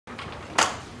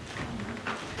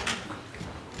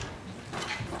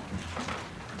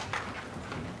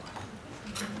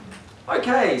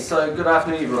Okay, so good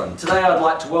afternoon everyone. Today I'd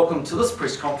like to welcome to this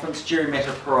press conference Jerry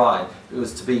Mateparae, who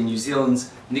is to be New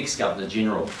Zealand's next Governor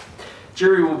General.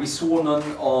 Jerry will be sworn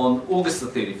in on August the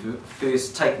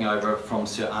 31st, taking over from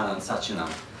Sir Anand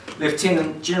Satyanand.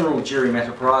 Lieutenant General Jerry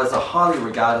Mateparae is a highly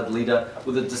regarded leader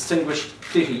with a distinguished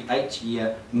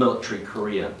 38-year military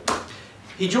career.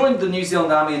 He joined the New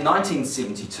Zealand Army in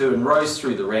 1972 and rose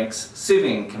through the ranks,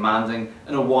 serving and commanding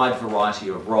in a wide variety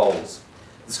of roles.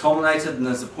 This culminated in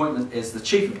his appointment as the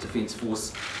Chief of Defence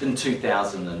Force in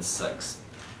 2006.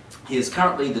 He is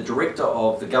currently the Director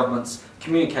of the Government's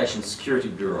Communications Security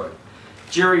Bureau.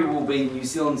 Jerry will be New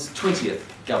Zealand's 20th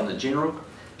Governor General.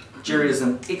 Jerry is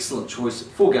an excellent choice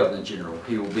for Governor General.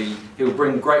 He will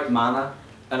bring great mana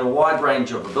and a wide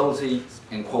range of abilities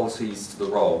and qualities to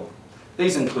the role.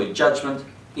 These include judgment,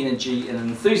 energy and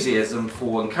enthusiasm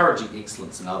for encouraging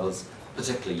excellence in others,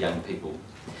 particularly young people.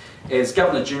 As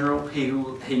Governor General, he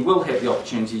will have the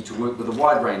opportunity to work with a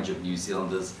wide range of New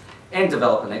Zealanders and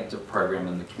develop an active program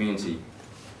in the community.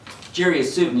 Jerry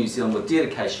has served New Zealand with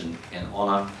dedication and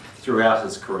honour throughout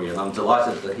his career, and I'm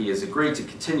delighted that he has agreed to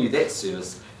continue that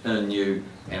service in a new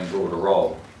and broader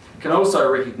role. I can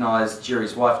also recognise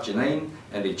Jerry's wife Janine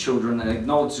and their children and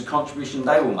acknowledge the contribution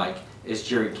they will make as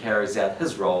Jerry carries out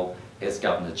his role as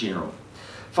Governor General.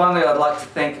 Finally, I'd like to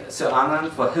thank Sir Anand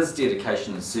for his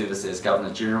dedication and service as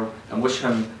Governor General and wish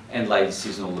him and Lady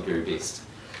Susan all the very best.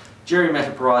 Jerry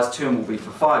Mateparae's term will be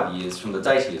for 5 years from the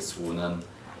date he is sworn in,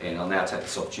 and I'll now take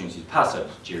this opportunity to pass over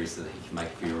to Jerry so that he can make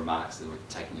a few remarks that we can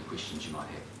take any questions you might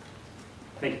have.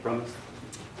 Thank you, Promise.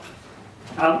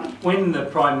 When the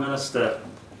Prime Minister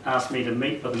asked me to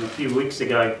meet with him a few weeks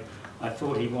ago, I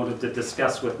thought he wanted to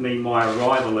discuss with me my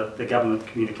arrival at the Government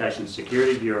Communications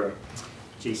Security Bureau,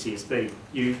 GCSB.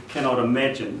 You cannot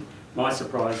imagine my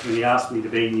surprise when he asked me to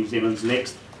be New Zealand's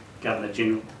next Governor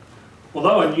General.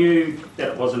 Although I knew that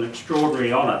it was an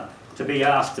extraordinary honour to be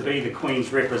asked to be the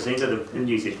Queen's representative in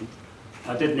New Zealand,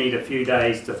 I did need a few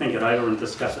days to think it over and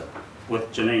discuss it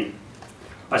with Janine.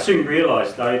 I soon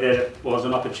realised though that it was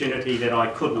an opportunity that I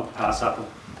could not pass up on.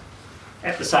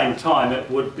 At the same time, it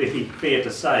would be fair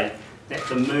to say that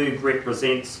the move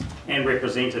represents and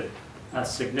represented a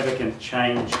significant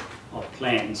change of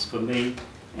plans for me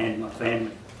and my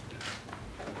family.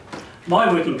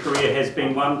 My working career has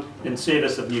been one in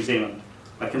service of New Zealand.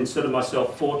 I consider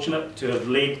myself fortunate to have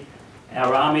led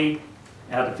our Army,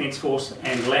 our Defence Force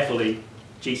and latterly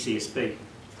GCSB.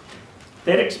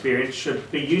 That experience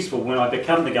should be useful when I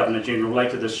become the Governor General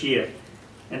later this year,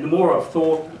 and the more I've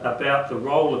thought about the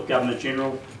role of Governor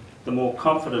General, the more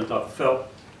confident I've felt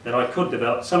that I could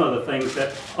develop some of the things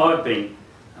that I've been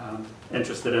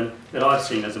interested in, that I've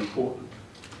seen as important.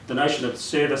 The notion of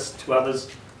service to others,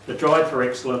 the drive for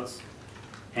excellence,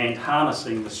 and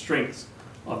harnessing the strengths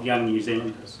of young New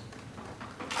Zealanders.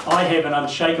 I have an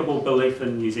unshakable belief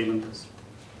in New Zealanders.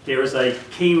 There is a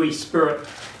Kiwi spirit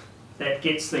that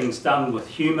gets things done with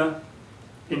humour,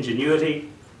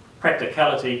 ingenuity,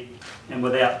 practicality, and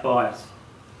without bias.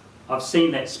 I've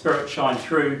seen that spirit shine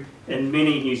through in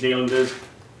many New Zealanders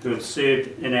who have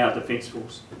served in our Defence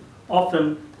Force,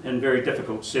 often in very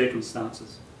difficult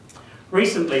circumstances.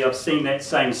 Recently, I've seen that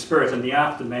same spirit in the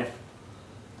aftermath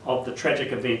of the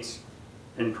tragic events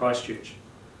in Christchurch.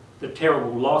 The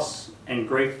terrible loss and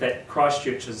grief that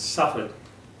Christchurch has suffered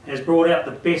has brought out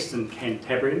the best in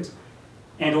Cantabrians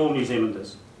and all New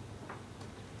Zealanders.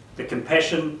 The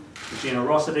compassion, the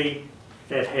generosity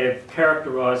that have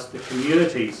characterised the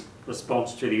community's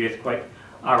response to the earthquake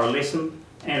are a lesson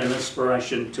and an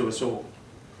inspiration to us all.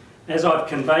 As I've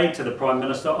conveyed to the Prime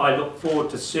Minister, I look forward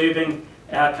to serving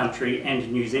our country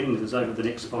and New Zealanders over the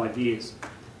next 5 years.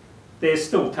 There's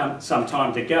still some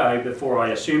time to go before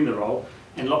I assume the role,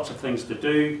 and lots of things to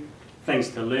do, things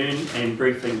to learn and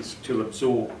briefings to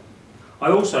absorb.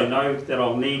 I also know that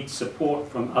I'll need support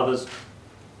from others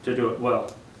to do it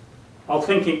well.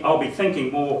 I'll be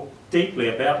thinking more deeply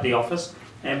about the office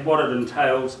and what it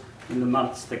entails in the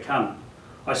months to come.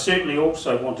 I certainly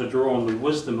also want to draw on the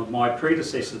wisdom of my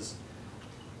predecessors,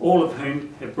 all of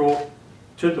whom have brought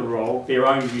to the role their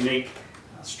own unique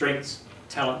strengths,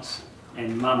 talents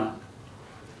and mana.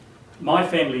 My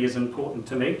family is important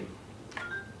to me,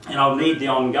 and I'll need the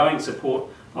ongoing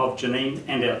support of Janine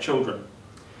and our children.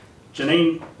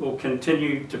 Janine will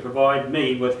continue to provide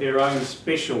me with her own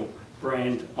special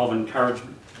brand of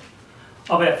encouragement.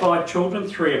 Of our 5 children,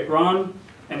 3 are grown,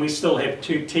 and we still have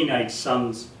 2 teenage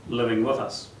sons living with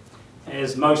us.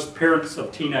 As most parents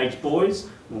of teenage boys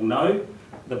will know,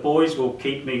 the boys will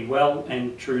keep me well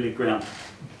and truly grounded.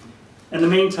 In the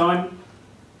meantime,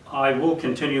 I will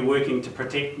continue working to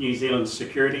protect New Zealand's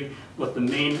security with the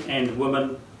men and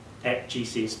women at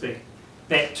GCSB.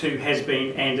 that too has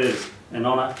been and is an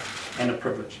honour and a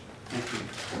privilege. Thank you.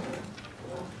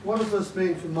 What does this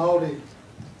mean for Māori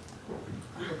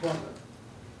appointment?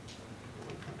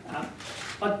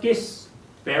 I guess,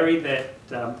 Barry, that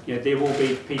there will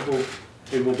be people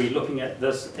who will be looking at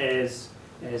this as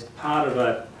part of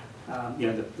a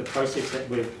the process that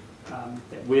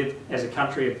we've as a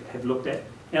country have looked at,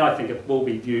 and I think it will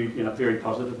be viewed very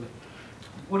positively.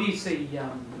 What do you see the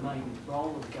main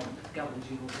role of the Governor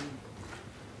General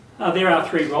being? There are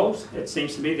three roles, it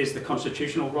seems to me. There's the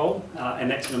constitutional role,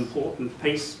 and that's an important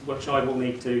piece which I will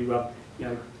need to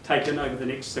take in over the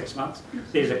next 6 months.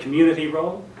 There's a community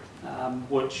role,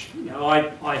 which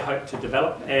I hope to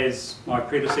develop as my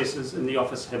predecessors in the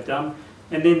office have done.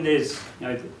 And then there's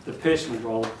the personal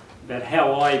role about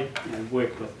how I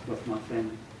work with my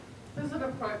family. Is it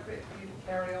appropriate for you to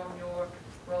carry on your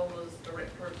role as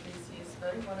Director of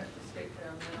GCSB? Why don't you step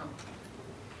down now?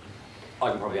 I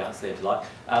can probably answer that if you like.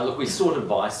 Look, we sought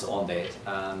advice on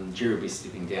that. Jerry will be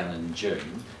stepping down in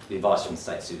June. The advice from the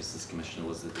State Services Commissioner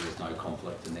was that there was no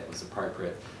conflict and that was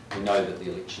appropriate. We know that the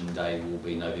election day will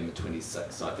be November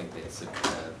 26th, so I think that's an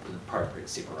appropriate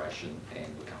separation, and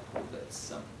we're comfortable that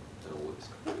it all works.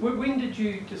 When did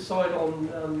you decide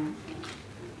on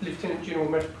Lieutenant General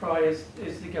Mateparae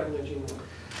as the Governor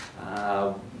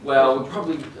General? Well, we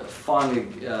probably finally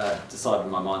decided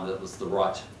in my mind that it was the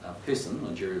right person,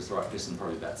 and Jerry was the right person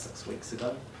probably about 6 weeks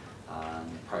ago.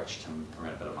 Approached him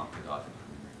around about a month ago, I think.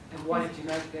 And why did you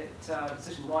make that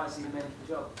decision? Why is he the man for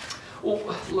the job?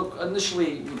 Well, look,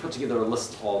 initially we put together a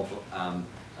list of,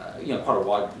 quite a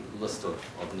wide list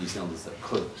of New Zealanders that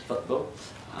could fit the bill.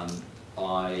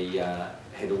 I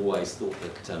had always thought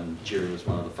that Jerry was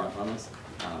one of the front runners.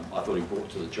 I thought he brought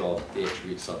to the job the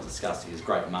attributes I've discussed. He has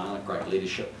great mana, great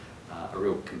leadership, a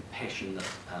real compassionate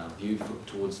view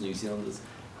towards New Zealanders.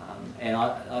 And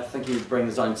I think he would bring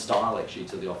his own style actually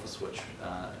to the office, which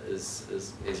is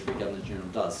as every Governor General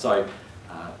does. So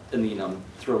in the end, I'm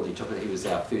thrilled he took it. He was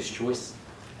our first choice,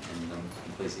 and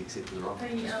I'm pleased he accepted the role.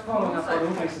 Following up on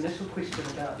Ulrich's initial question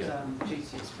about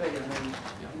GCSB,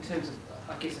 in terms of,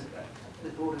 I guess, the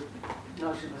broader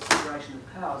notion of a separation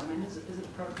of powers, I mean, is it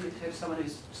appropriate to have someone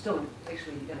who's still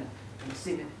actually in a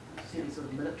semi sort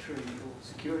of military or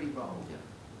security role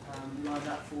lined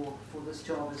up for this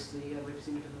job as the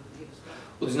representative of the head of state?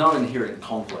 Well, there's no inherent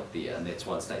conflict there, and that's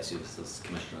why the State Services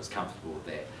Commissioner is comfortable with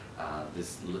that.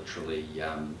 There's literally,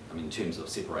 in terms of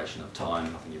separation of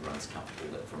time, I think everyone's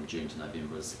comfortable that from June to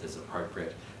November is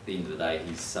appropriate. At the end of the day,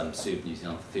 he's served New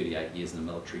Zealand for 38 years in a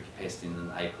military capacity and in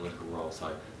an apolitical role,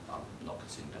 so I'm not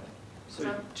concerned about that.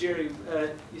 So, Jerry,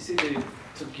 you said it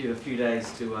took you a few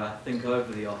days to think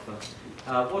over the offer.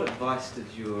 What advice did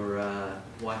your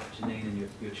wife Janine and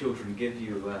your children give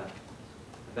you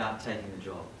about taking the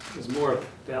job? It was more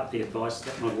about the advice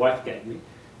that my wife gave me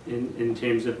in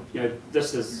terms of,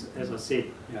 this is, as I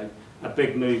said, a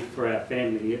big move for our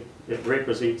family. It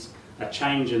represents a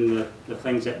change in the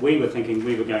things that we were thinking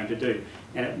we were going to do.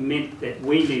 And it meant that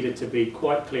we needed to be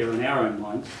quite clear in our own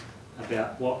minds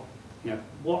about what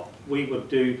we would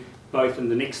do both in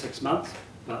the next 6 months,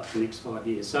 but the next 5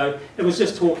 years. So it was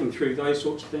just talking through those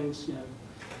sorts of things,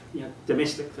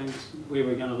 domestic things, where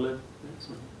we're going to live. That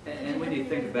sort of. And when you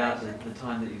think about the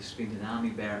time that you've spent in army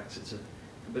barracks, it's a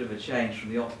bit of a change from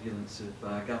the opulence of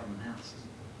Government House.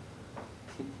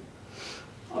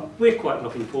 We're quite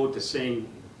looking forward to seeing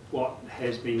what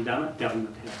has been done at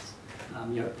Government House.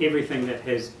 Everything that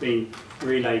has been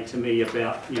relayed to me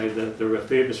about the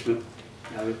refurbishment,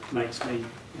 it makes me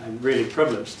really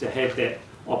privileged to have that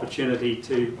opportunity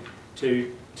to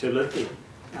live there.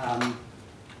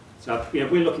 So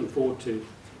we're looking forward to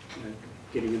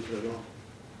getting into the role.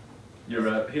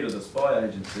 You're head of the spy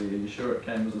agency. Are you sure it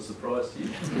came as a surprise to you?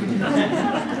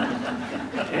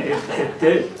 It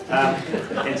did.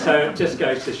 And so it just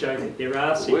goes to show that there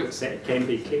are secrets that can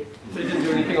be kept. So you didn't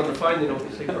do anything on the phone then,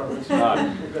 obviously, from this? No.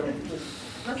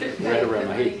 Right around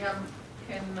my head.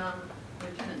 Can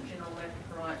Lieutenant General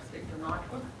Mateparae expect a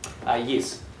knighthood?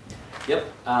 Yes. Yep.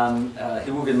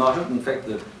 He will get knighted. In fact,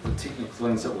 the technical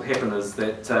things that will happen is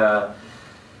that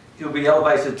he'll be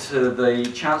elevated to the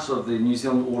Chancellor of the New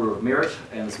Zealand Order of Merit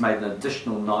and is made an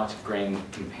additional Knight Grand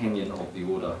Companion of the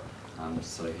Order.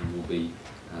 So he will be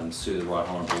Sir the Right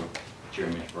Honourable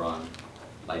Jerry Mateparae,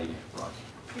 Lady Mateparae.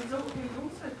 He's also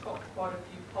got quite a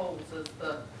few polls as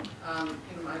the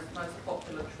most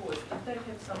popular choice. Did that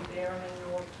have some bearing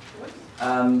in your choice?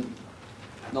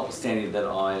 Notwithstanding that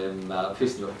I am a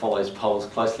person that follows polls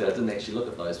closely, I didn't actually look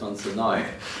at those ones, so no.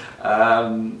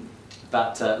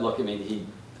 Look,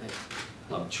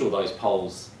 I'm sure those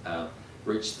polls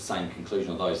reached the same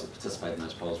conclusion, or those that participated in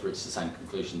those polls reached the same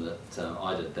conclusion that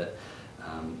I did, that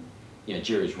you know,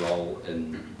 Jerry's role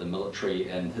in the military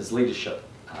and his leadership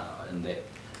in that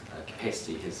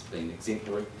capacity has been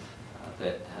exemplary.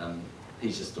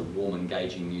 He's just a warm,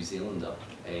 engaging New Zealander,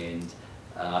 and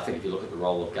I think if you look at the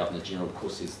role of Governor General, of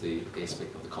course there's the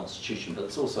aspect of the Constitution, but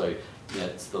it's also, you know,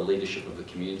 it's the leadership of the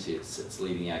community, it's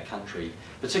leading our country,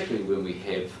 particularly when we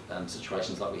have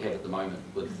situations like we have at the moment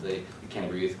with the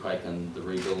Canterbury earthquake and the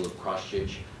rebuild of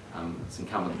Christchurch. It's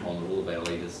incumbent upon all of our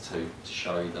leaders to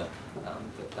show that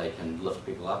they can lift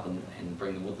people up and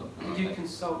bring them with them. Did you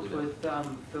consult with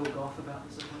Phil Goff about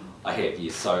this as well? I have,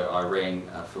 yes. So I rang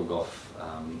Phil Goff,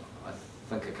 I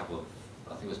think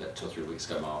it was about 2 or 3 weeks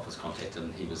ago. My office contacted him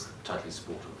and he was totally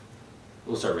supportive.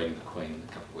 Also rang the Queen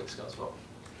a couple of weeks ago as well.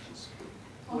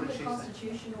 On the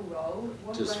constitutional role,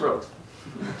 what Just thrilled.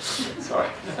 Sorry.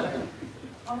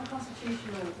 On the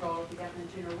constitutional role of the Governor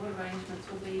General, what arrangements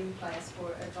will be in place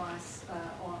for advice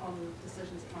on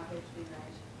decisions that might have to be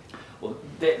made? Well,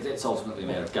 that's ultimately a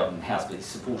matter of Government House, but he's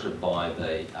supported by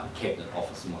the Cabinet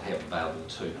Office and will have available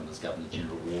to him as Governor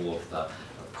General all of the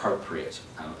appropriate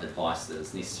advice that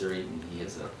is necessary. And he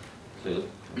has a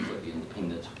completely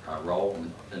independent role.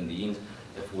 And in the end,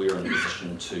 if we're in a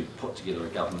position to put together a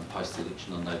government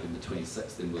post-election on November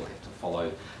 26th, then we'll have to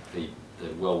follow the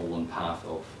well-worn path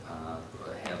of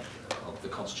the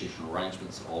constitutional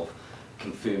arrangements of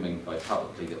confirming both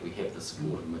publicly that we have the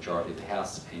support of the majority of the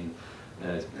House, and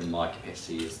in my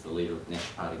capacity as the leader of the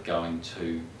National Party, going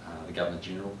to the Governor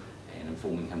General and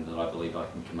informing him that I believe I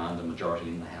can command a majority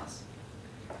in the House.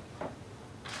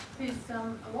 He's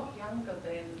a lot younger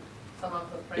than some of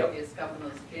the previous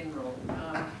Governors General.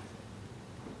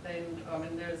 And I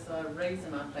mean, there's a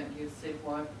reason, I think you said,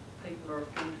 why people are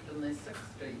appointed in their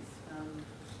 60s.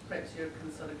 Perhaps you'd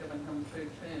consider giving him 2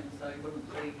 terms so he wouldn't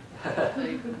be, so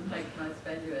you couldn't take most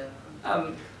value out of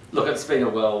him. Look, it's been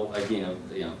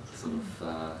sort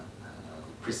of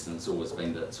precedent's always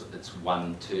been that it's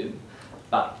 1 term,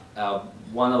 but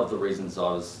one of the reasons I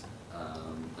was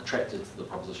attracted to the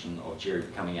proposition of Jerry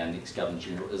becoming our next Governor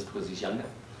General is because he's younger,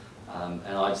 and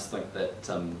I just think that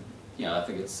I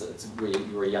think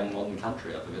we're a young modern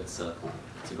country. I think it's a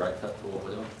great fit for what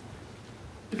we're doing.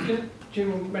 Lieutenant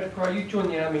General Mateparae, you joined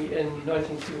the Army in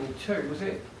 1972. Was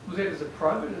that as a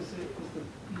private, as the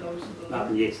lowest of the level?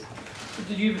 Martin, yes.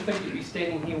 Did you ever think you'd be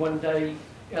standing here one day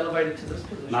elevated to this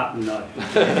position? Martin, no.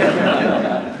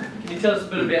 Can you tell us a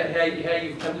bit about how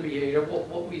you've come to be here? You know,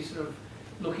 what were you sort of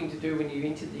looking to do when you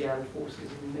entered the armed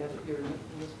forces, and now that you're in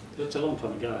this? It's a long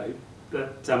time ago,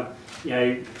 but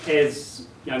as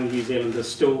young New Zealanders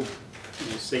still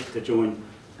seek to join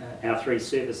our 3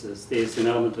 services, there's an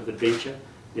element of adventure,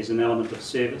 there's an element of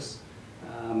service,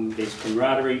 there's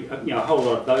camaraderie, a whole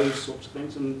lot of those sorts of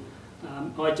things, and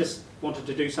I just wanted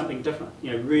to do something different,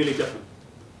 really different.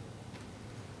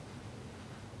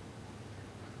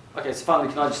 Okay, so finally,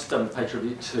 can I just pay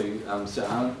tribute to Sir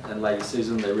Anand and Lady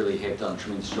Susan? They really have done a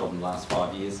tremendous job in the last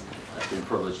 5 years. It's been a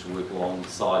privilege to work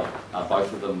alongside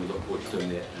both of them. We look forward to doing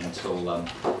that until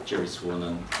Jerry's sworn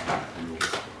in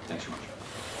August. Thanks very much.